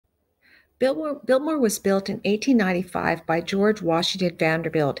Biltmore was built in 1895 by George Washington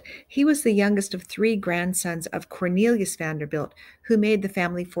Vanderbilt. He was the youngest of three grandsons of Cornelius Vanderbilt, who made the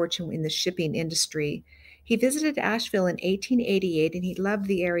family fortune in the shipping industry. He visited Asheville in 1888 and he loved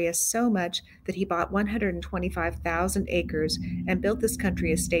the area so much that he bought 125,000 acres and built this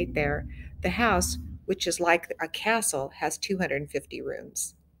country estate there. The house, which is like a castle, has 250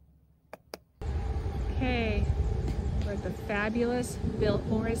 rooms. Okay, we're at the fabulous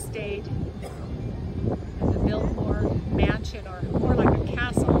Biltmore Estate, the Biltmore Mansion, or more like a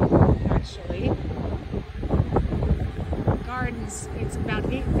castle, actually. Gardens, it's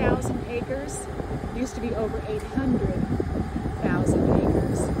about 8,000 acres. Used to be over 800,000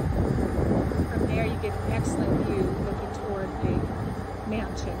 acres. From there you get an excellent view looking toward the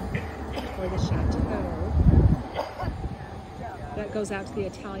mansion or the chateau. That goes out to the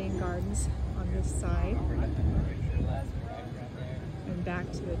Italian gardens on this side and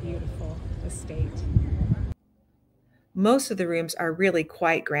back to the beautiful estate. Most of the rooms are really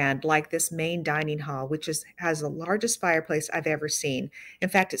quite grand, like this main dining hall, which has the largest fireplace I've ever seen. In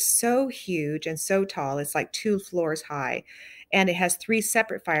fact, it's so huge and so tall, it's like 2 floors high. And it has 3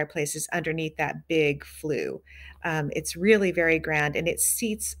 separate fireplaces underneath that big flue. It's really very grand, and it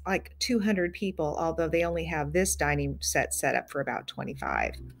seats like 200 people, although they only have this dining set up for about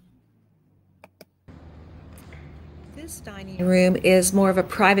 25. This dining room is more of a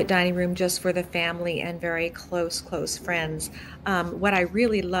private dining room just for the family and very close friends. What I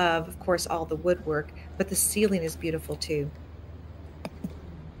really love, of course, all the woodwork, but the ceiling is beautiful too.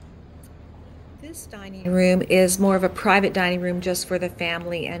 This dining room is more of a private dining room just for the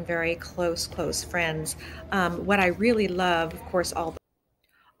family and very close friends. What I really love, of course, all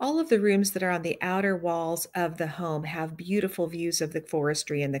of the rooms that are on the outer walls of the home have beautiful views of the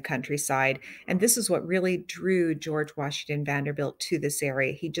forestry and the countryside. And this is what really drew George Washington Vanderbilt to this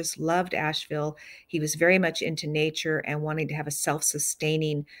area. He just loved Asheville. He was very much into nature and wanting to have a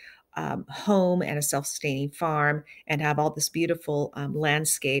self-sustaining home and a self-sustaining farm and have all this beautiful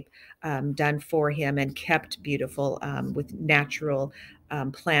landscape done for him and kept beautiful with natural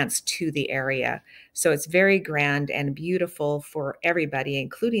plants to the area. So it's very grand and beautiful for everybody,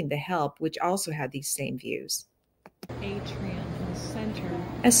 including the help, which also had these same views. Atrium in the center.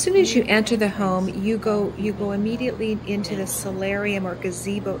 As soon as you enter the home, you go immediately into the solarium or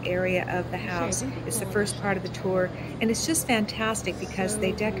gazebo area of the house. It's the first part of the tour, and it's just fantastic because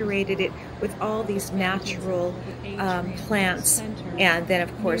they decorated it with all these natural plants, and then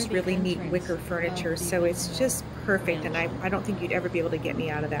of course really neat wicker furniture. So it's just perfect, and I don't think you'd ever be able to get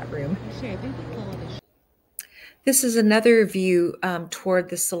me out of that room. This is another view toward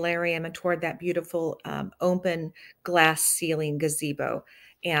the solarium and toward that beautiful open glass ceiling gazebo.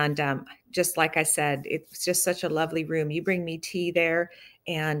 And just like I said, it's just such a lovely room. You bring me tea there,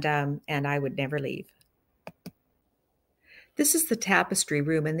 and I would never leave. This is the tapestry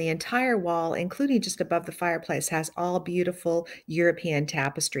room, and the entire wall, including just above the fireplace, has all beautiful European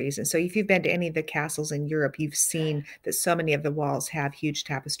tapestries. And so if you've been to any of the castles in Europe, you've seen that so many of the walls have huge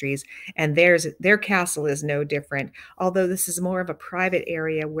tapestries, and their castle is no different, although this is more of a private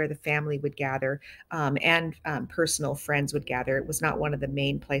area where the family would gather and personal friends would gather. It was not one of the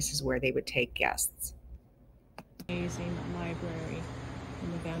main places where they would take guests. Amazing library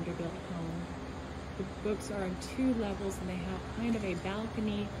in the Vanderbilt home. The books are on 2 levels, and they have kind of a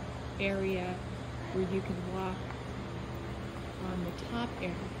balcony area where you can walk on the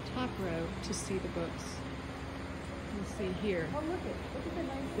top row to see the books. You see here,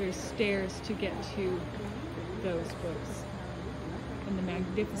 there's stairs to get to those books, and the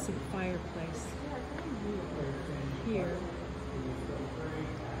magnificent fireplace here.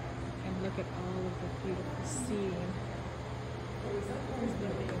 And look at all of the beautiful seeing in the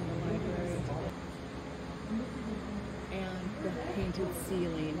library. And the painted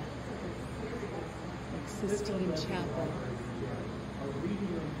ceiling, like Sistine Chapel.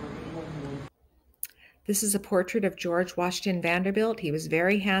 This is a portrait of George Washington Vanderbilt. He was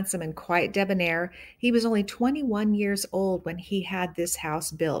very handsome and quite debonair. He was only 21 years old when he had this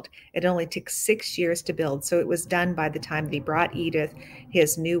house built. It only took 6 years to build, so it was done by the time that he brought Edith,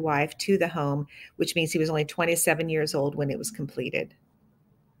 his new wife, to the home, which means he was only 27 years old when it was completed.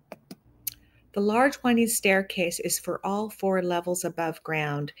 The large winding staircase is for all 4 levels above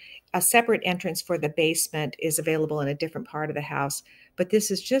ground. A separate entrance for the basement is available in a different part of the house, but this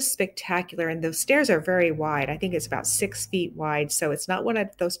is just spectacular, and those stairs are very wide. I think it's about 6 feet wide, so it's not one of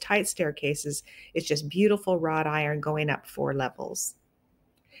those tight staircases. It's just beautiful wrought iron going up 4 levels.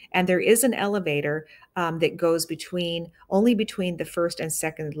 And there is an elevator that goes only between the first and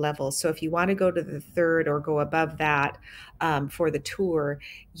second levels. So if you want to go to the third or go above that for the tour,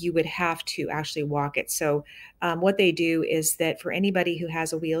 you would have to actually walk it. So what they do is that for anybody who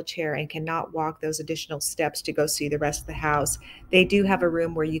has a wheelchair and cannot walk those additional steps to go see the rest of the house, they do have a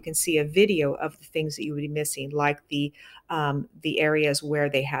room where you can see a video of the things that you would be missing, like the areas where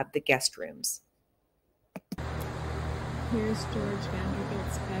they have the guest rooms. Here's George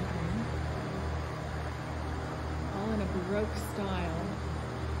Vanderbilt's bedroom, all in a Baroque style.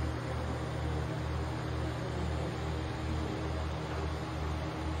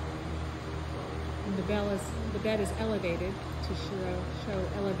 And the bed is elevated to show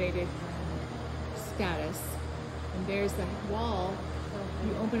elevated status. And there's the wall.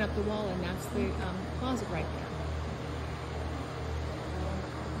 You open up the wall, and that's the closet right there.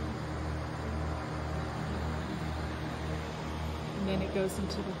 And then it goes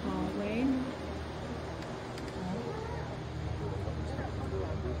into the hallway.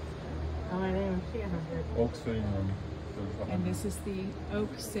 Oak sitting room. And this is the oak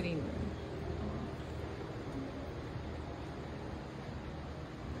sitting room.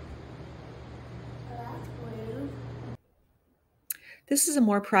 This is a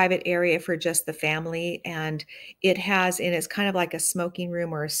more private area for just the family, and it's kind of like a smoking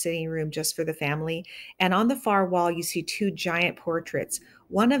room or a sitting room just for the family. And on the far wall, you see two giant portraits.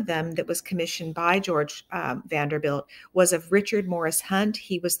 One of them that was commissioned by George Vanderbilt was of Richard Morris Hunt.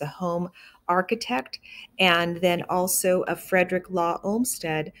 He was the home architect, and then also of Frederick Law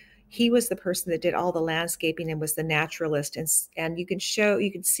Olmsted. He was the person that did all the landscaping and was the naturalist. And you can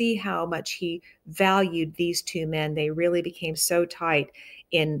see how much he valued these two men. They really became so tight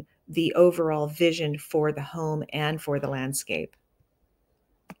in the overall vision for the home and for the landscape.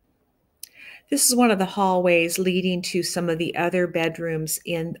 This is one of the hallways leading to some of the other bedrooms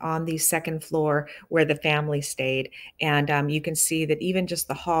on the second floor where the family stayed. And you can see that even just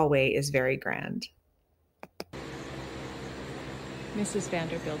the hallway is very grand. Mrs.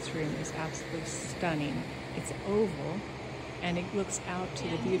 Vanderbilt's room is absolutely stunning. It's oval, and it looks out to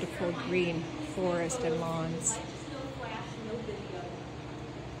the beautiful green forest and lawns.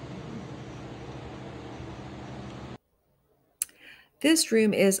 This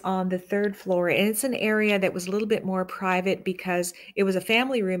room is on the third floor, and it's an area that was a little bit more private because it was a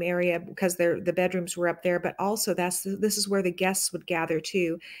family room area because the bedrooms were up there, but also this is where the guests would gather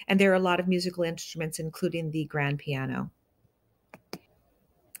too, and there are a lot of musical instruments, including the grand piano.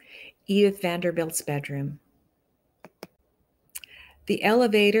 Edith Vanderbilt's bedroom. The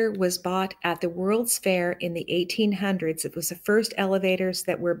elevator was bought at the World's Fair in the 1800s. It was the first elevators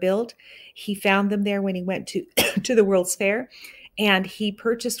that were built. He found them there when he went to, to the World's Fair, and he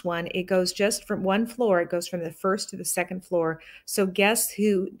purchased one. It goes just from one floor. It goes from the first to the second floor. So guests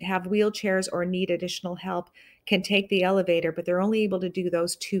who have wheelchairs or need additional help can take the elevator, but they're only able to do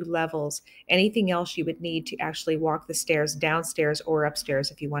those 2 levels. Anything else you would need to actually walk the stairs downstairs or upstairs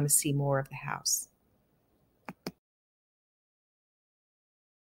if you want to see more of the house.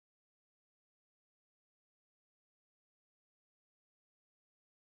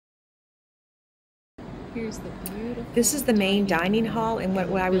 Here's the beautiful. This is the main dining hall, and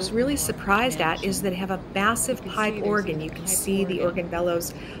what I was really surprised at is that they have a massive pipe organ. You can see the organ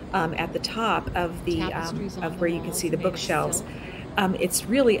bellows at the top of where you can see the bookshelves. It's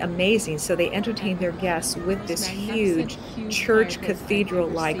really amazing. So they entertain their guests with this huge church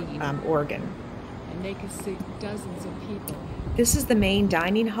cathedral-like organ. And they could see dozens of people. This is the main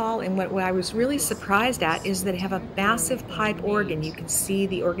dining hall, and what I was really surprised at is that they have a massive pipe organ. You can see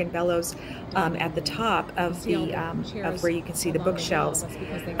the organ bellows at the top of where you can see the bookshelves.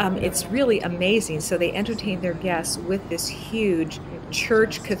 It's really amazing. So they entertain their guests with this huge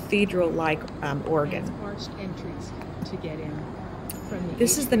church cathedral-like organ. Arched entries to get in.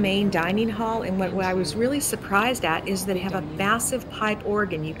 This is the main dining hall, and what I was really surprised at is that they have a massive pipe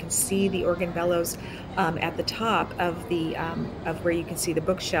organ. You can see the organ bellows at the top of where you can see the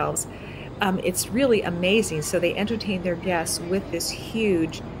bookshelves. It's really amazing. So they entertain their guests with this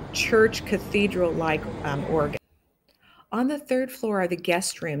huge church cathedral-like organ. On the third floor are the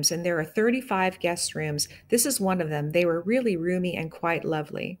guest rooms, and there are 35 guest rooms. This is one of them. They were really roomy and quite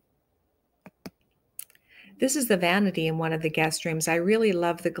lovely. This is the vanity in one of the guest rooms. I really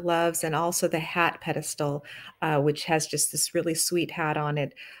love the gloves and also the hat pedestal, which has just this really sweet hat on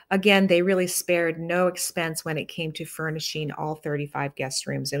it. Again, they really spared no expense when it came to furnishing all 35 guest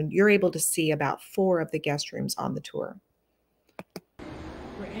rooms, and you're able to see about 4 of the guest rooms on the tour.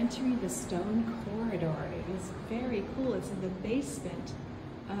 We're entering the stone corridor. It is very cool. It's in the basement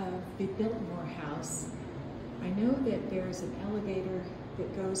of the Biltmore house. I know that there's an elevator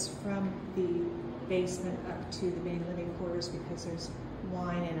that goes from the basement up to the main living quarters because there's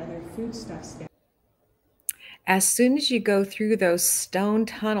wine and other foodstuffs there. As soon as you go through those stone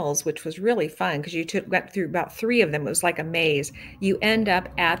tunnels, which was really fun because you went through about 3 of them, it was like a maze, you end up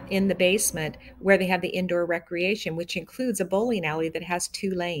in the basement where they have the indoor recreation, which includes a bowling alley that has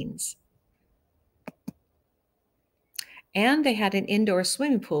 2 lanes. And they had an indoor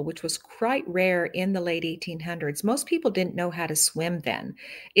swimming pool, which was quite rare in the late 1800s. Most people didn't know how to swim then.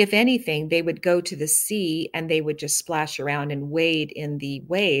 If anything, they would go to the sea and they would just splash around and wade in the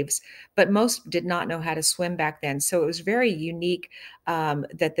waves, but most did not know how to swim back then. So it was very unique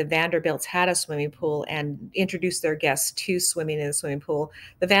that the Vanderbilts had a swimming pool and introduced their guests to swimming in the swimming pool.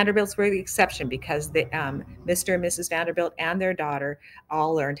 The Vanderbilts were the exception because Mr. and Mrs. Vanderbilt and their daughter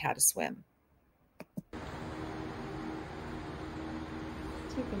all learned how to swim.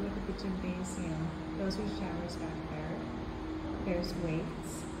 Take a look at the gymnasium. Those are showers back there. There's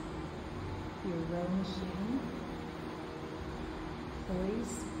weights, your row machine,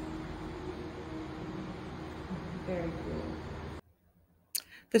 pulleys. Very cool.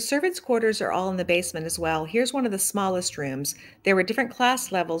 The servants' quarters are all in the basement as well. Here's one of the smallest rooms. There were different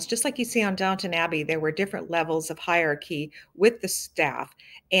class levels, just like you see on Downton Abbey. There were different levels of hierarchy with the staff.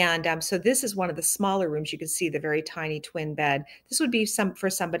 And so this is one of the smaller rooms. You can see the very tiny twin bed. This would be for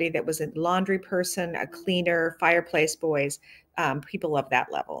somebody that was a laundry person, a cleaner, fireplace boys, people of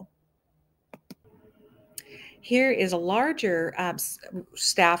that level. Here is a larger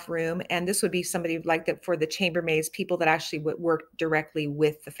staff room, and this would be somebody like that for the chambermaids, people that actually would work directly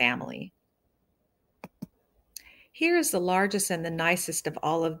with the family. Here is the largest and the nicest of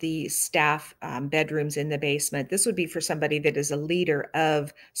all of the staff bedrooms in the basement. This would be for somebody that is a leader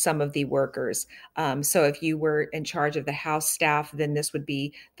of some of the workers. So if you were in charge of the house staff, then this would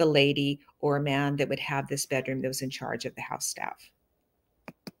be the lady or a man that would have this bedroom that was in charge of the house staff.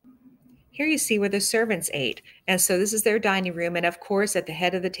 Here you see where the servants ate. And so this is their dining room. And of course, at the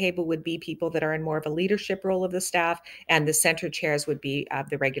head of the table would be people that are in more of a leadership role of the staff, and the center chairs would be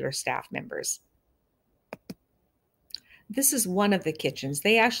the regular staff members. This is one of the kitchens.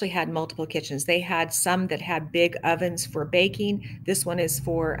 They actually had multiple kitchens. They had some that had big ovens for baking. This one is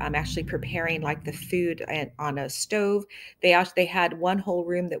for actually preparing like the food on a stove. They had one whole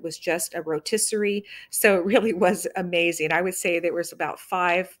room that was just a rotisserie. So it really was amazing. I would say there was about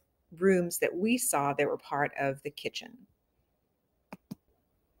 5 rooms that we saw that were part of the kitchen.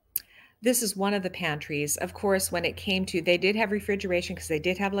 This is one of the pantries. Of course, when it came to, they did have refrigeration because they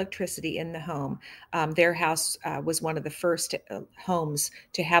did have electricity in the home. Their house was one of the first homes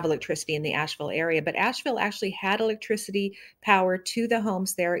to have electricity in the Asheville area, but Asheville actually had electricity power to the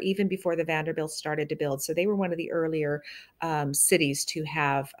homes there even before the Vanderbilts started to build. So they were one of the earlier cities to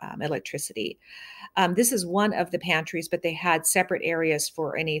have electricity. This is one of the pantries, but they had separate areas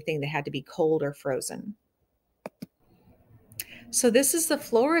for anything that had to be cold or frozen. So this is the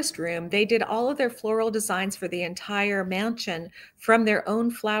florist room. They did all of their floral designs for the entire mansion from their own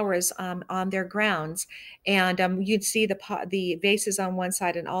flowers on their grounds. And you'd see the vases on one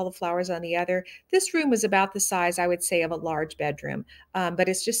side and all the flowers on the other. This room was about the size, I would say, of a large bedroom. But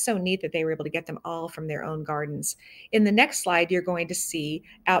it's just so neat that they were able to get them all from their own gardens. In the next slide, you're going to see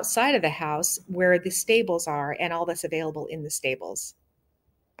outside of the house where the stables are and all that's available in the stables.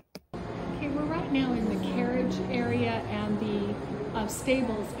 Okay, we're right now in the carriage area and the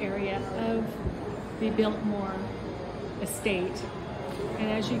stables area of the Biltmore Estate.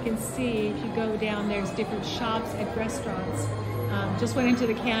 And as you can see, if you go down, there's different shops and restaurants. Just went into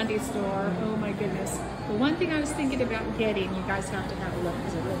the candy store. Oh my goodness. The one thing I was thinking about getting, you guys have to have a look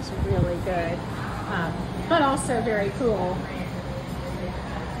because it looks really good, but also very cool,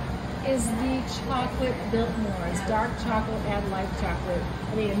 is the chocolate Biltmores, dark chocolate and light chocolate.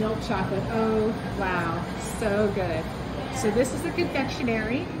 I mean, milk chocolate. Oh, wow, so good. So this is the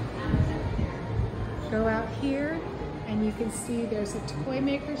confectionery. Go out here and you can see there's a toy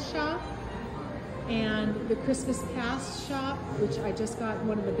maker shop and the Christmas Past shop, which I just got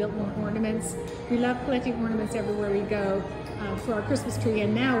one of the Biltmore ornaments. We love collecting ornaments everywhere we go for our Christmas tree,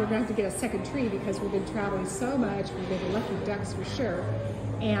 and now we're going to have to get a second tree because we've been traveling so much. We've been lucky ducks for sure.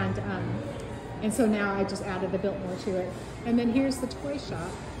 And so now I just added the Biltmore to it. And then here's the toy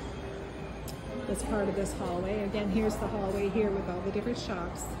shop. That's part of this hallway. Again, here's the hallway here with all the different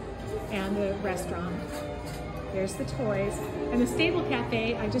shops and the restaurant. There's the toys. And the stable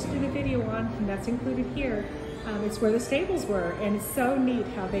cafe, I just did a video on, and that's included here. It's where the stables were, and it's so neat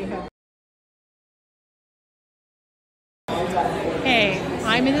how they have. Hey,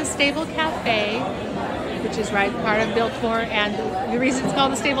 I'm in the stable cafe, which is part of Biltmore, and the reason it's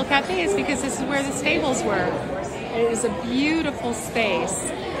called the Stable Cafe is because this is where the stables were. It is a beautiful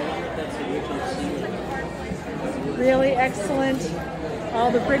space. Really excellent.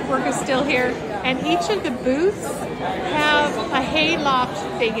 All the brickwork is still here. And each of the booths have a hay loft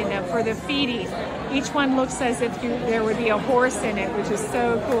thing in them for the feeding. Each one looks as if there would be a horse in it, which is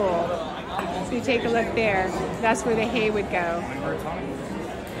so cool. So you take a look there. That's where the hay would go.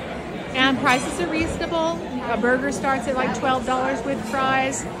 And prices are reasonable. A burger starts at like $12 with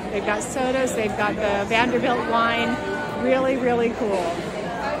fries. They've got sodas. They've got the Vanderbilt wine. Really, really cool.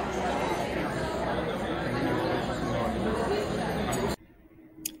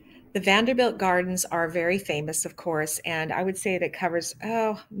 The Vanderbilt Gardens are very famous, of course, and I would say that covers,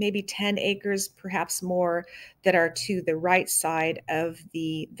 maybe 10 acres, perhaps more, that are to the right side of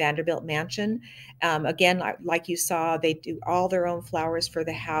the Vanderbilt mansion. Again, like you saw, they do all their own flowers for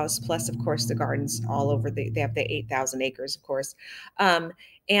the house, plus, of course, the gardens all over. They have the 8,000 acres, of course.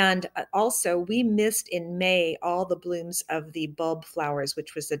 And also, we missed in May all the blooms of the bulb flowers,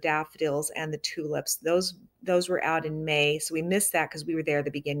 which was the daffodils and the tulips. Those were out in May, so we missed that because we were there at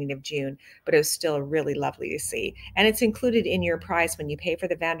the beginning of June, but it was still really lovely to see. And it's included in your price. When you pay for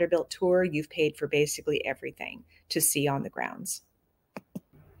the Vanderbilt tour, you've paid for basically everything to see on the grounds.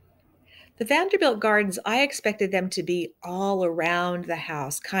 The Vanderbilt Gardens, I expected them to be all around the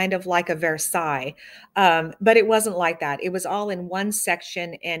house, kind of like a Versailles, but it wasn't like that. It was all in one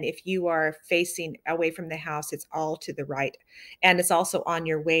section, and if you are facing away from the house, it's all to the right. And it's also on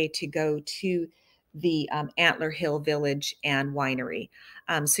your way to go to the Antler Hill Village and Winery.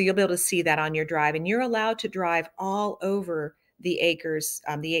 So you'll be able to see that on your drive, and you're allowed to drive all over the acres,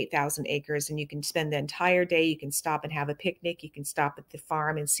 the 8,000 acres, and you can spend the entire day. You can stop and have a picnic. You can stop at the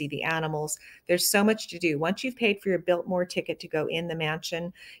farm and see the animals. There's so much to do. Once you've paid for your Biltmore ticket to go in the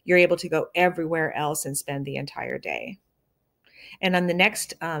mansion, you're able to go everywhere else and spend the entire day. And on the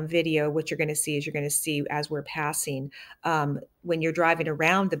next video, what you're going to see as we're passing, when you're driving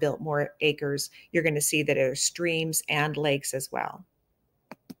around the Biltmore acres, you're going to see that there are streams and lakes as well.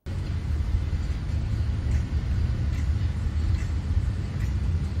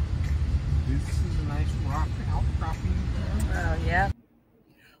 This is a nice rock outcropping. Oh, yeah.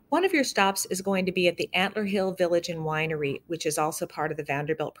 One of your stops is going to be at the Antler Hill Village and Winery, which is also part of the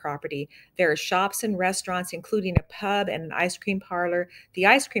Vanderbilt property. There are shops and restaurants, including a pub and an ice cream parlor. The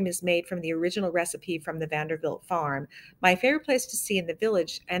ice cream is made from the original recipe from the Vanderbilt farm. My favorite place to see in the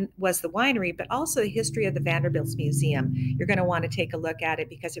village was the winery, but also the history of the Vanderbilt's museum. You're going to want to take a look at it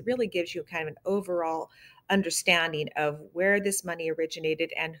because it really gives you kind of an overall understanding of where this money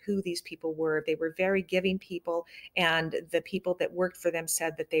originated and who these people were. They were very giving people, and the people that worked for them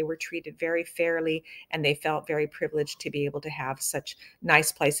said that they were treated very fairly, and they felt very privileged to be able to have such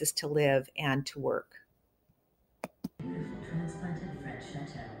nice places to live and to work. Beautiful transplanted French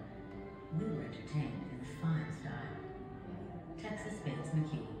chateau. We were entertained in fine style. Texas Bates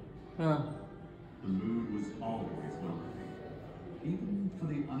McKee. The mood was always welcoming, even for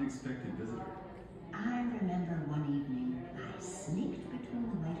the unexpected visitor. I remember one evening, I sneaked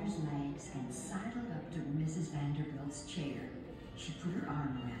between the waiter's legs and sidled up to Mrs. Vanderbilt's chair. She put her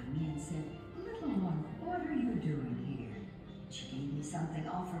arm around me and said, "Little one, what are you doing here?" She gave me something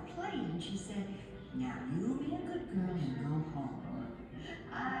off her plate and she said, "Now you be a good girl and go home."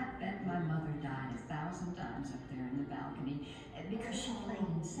 I bet my mother died 1,000 times up there in the balcony because she played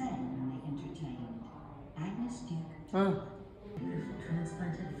and sang when they entertained. Agnes Duke. Beautiful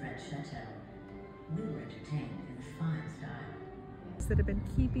transplanted French chateau. We were entertained in fine style. That have been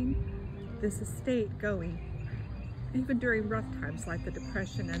keeping this estate going, even during rough times like the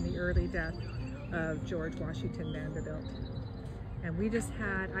Depression and the early death of George Washington Vanderbilt. And I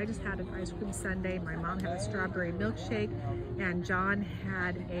just had an ice cream sundae. My mom had a strawberry milkshake, and John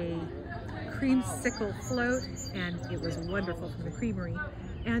had a creamsicle float, and it was wonderful from the creamery.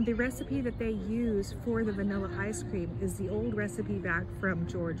 And the recipe that they use for the vanilla ice cream is the old recipe back from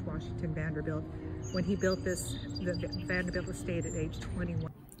George Washington Vanderbilt when he built the Vanderbilt estate at age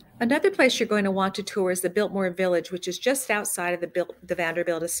 21. Another place you're going to want to tour is the Biltmore Village, which is just outside of the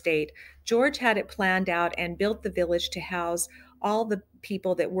Vanderbilt estate. George had it planned out and built the village to house all the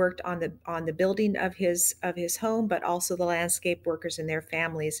people that worked on the building of his home, but also the landscape workers and their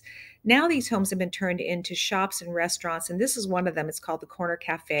families. Now these homes have been turned into shops and restaurants, and this is one of them. It's called the Corner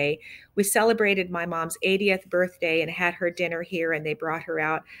Cafe. We celebrated my mom's 80th birthday and had her dinner here, and they brought her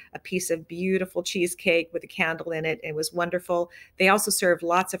out a piece of beautiful cheesecake with a candle in it. It was wonderful. They also served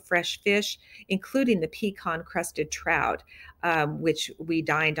lots of fresh fish, including the pecan-crusted trout, which we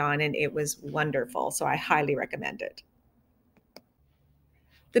dined on, and it was wonderful. So I highly recommend it.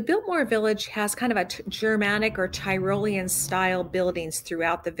 The Biltmore Village has kind of a Germanic or Tyrolean style buildings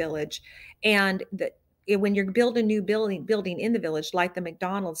throughout the village. And when you're building a new building in the village, like the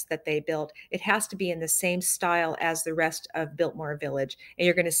McDonald's that they built, it has to be in the same style as the rest of Biltmore Village. And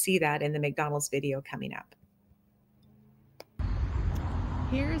you're going to see that in the McDonald's video coming up.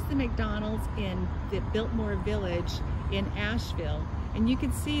 Here's the McDonald's in the Biltmore Village in Ashville, and you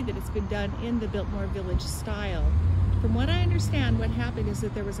can see that it's been done in the Biltmore Village style. From what I understand, what happened is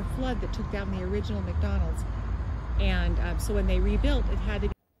that there was a flood that took down the original McDonald's, and so when they rebuilt, it had to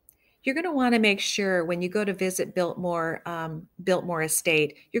be. You're going to want to make sure when you go to visit Biltmore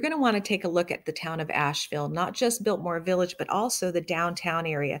Estate, you're going to want to take a look at the town of Asheville, not just Biltmore Village, but also the downtown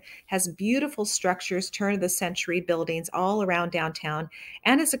area. It has beautiful structures, turn of the century buildings all around downtown.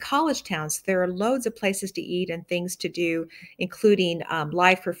 And it's a college town, so there are loads of places to eat and things to do, including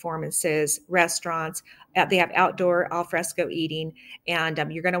live performances, restaurants. They have outdoor alfresco eating, and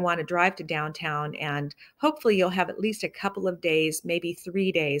you're going to want to drive to downtown, and hopefully you'll have at least a couple of days, maybe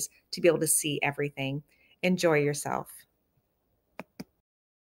 3 days, to be able to see everything. Enjoy yourself.